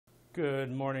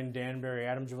Good morning, Danbury.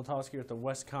 Adam Dziewaltowski with the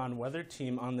WestCon weather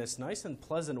team on this nice and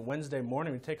pleasant Wednesday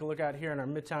morning. We take a look out here on our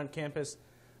Midtown campus.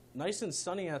 Nice and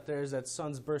sunny out there as that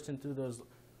sun's bursting through those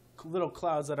little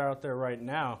clouds that are out there right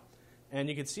now. And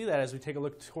you can see that as we take a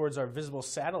look towards our visible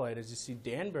satellite. As you see,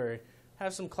 Danbury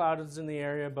has some clouds in the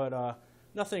area, but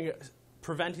nothing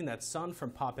preventing that sun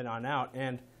from popping on out.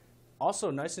 And also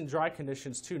nice and dry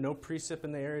conditions too. No precip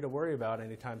in the area to worry about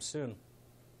anytime soon.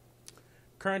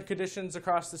 Current conditions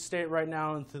across the state right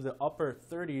now into the upper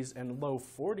 30s and low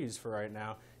 40s for right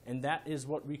now, and that is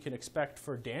what we can expect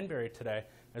for Danbury today,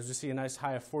 as we see a nice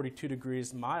high of 42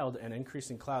 degrees, mild and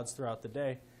increasing clouds throughout the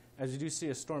day, as you do see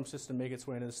a storm system make its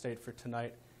way into the state for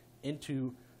tonight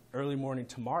into early morning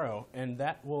tomorrow, and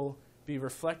that will be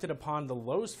reflected upon the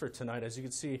lows for tonight. As you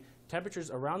can see,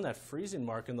 temperatures around that freezing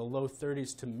mark in the low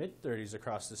 30s to mid 30s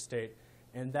across the state,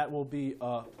 and that will be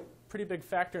a pretty big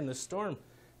factor in the storm.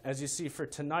 As you see for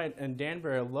tonight in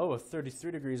Danbury, a low of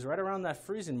 33 degrees, right around that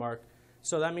freezing mark.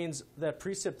 So that means that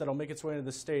precip that will make its way into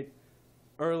the state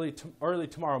early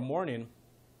tomorrow morning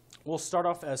will start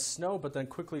off as snow, but then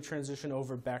quickly transition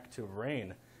over back to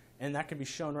rain. And that can be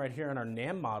shown right here in our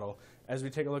NAM model. As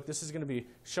we take a look, this is going to be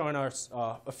showing us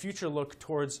a future look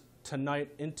towards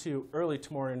tonight into early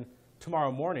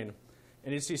tomorrow morning.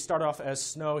 And you see start off as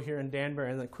snow here in Danbury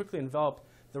and then quickly envelop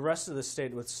the rest of the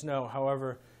state with snow.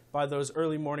 However, by those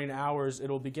early morning hours, it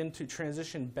will begin to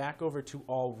transition back over to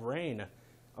all rain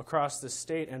across the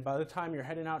state. And by the time you're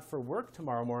heading out for work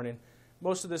tomorrow morning,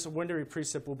 most of this wintry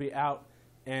precip will be out,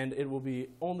 and it will be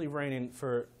only raining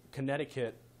for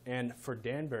Connecticut and for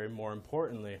Danbury, more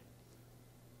importantly.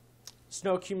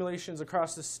 Snow accumulations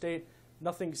across the state,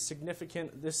 nothing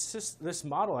significant. This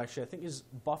model, actually, I think is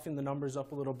buffing the numbers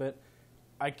up a little bit.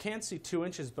 I can't see 2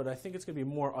 inches, but I think it's going to be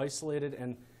more isolated,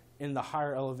 and in the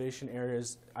higher elevation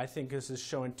areas, I think this is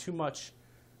showing too much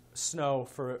snow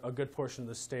for a good portion of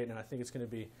the state, and I think it's going to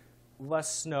be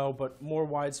less snow, but more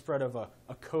widespread of a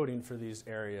coating for these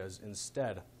areas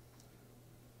instead.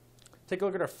 Take a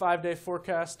look at our 5-day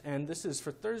forecast, and this is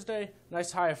for Thursday,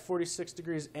 nice high of 46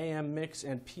 degrees AM mix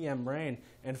and PM rain,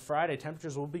 and Friday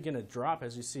temperatures will begin to drop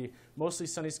as you see mostly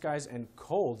sunny skies and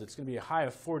cold. It's going to be a high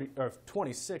of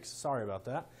 26, sorry about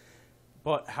that.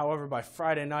 But however, by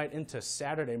Friday night into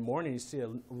Saturday morning, you see a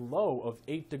low of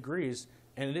 8 degrees,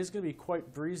 and it is going to be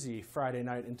quite breezy Friday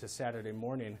night into Saturday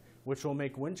morning, which will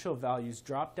make wind chill values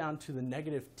drop down to the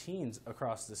negative teens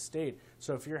across the state.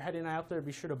 So if you're heading out there,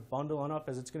 be sure to bundle on up,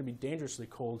 as it's going to be dangerously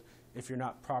cold if you're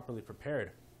not properly prepared.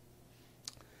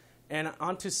 And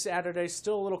on to Saturday,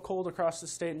 still a little cold across the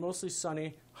state, mostly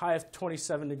sunny, high of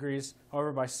 27 degrees.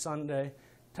 However, by Sunday,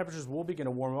 temperatures will begin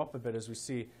to warm up a bit as we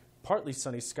see partly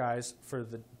sunny skies for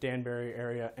the Danbury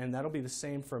area, and that'll be the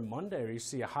same for Monday, where you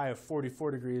see a high of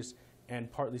 44 degrees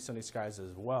and partly sunny skies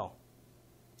as well.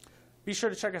 Be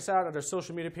sure to check us out at our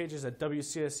social media pages at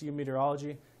WCSU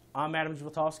Meteorology. I'm Adam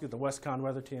Dziewaltowski with the WestCon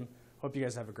weather team. Hope you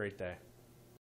guys have a great day.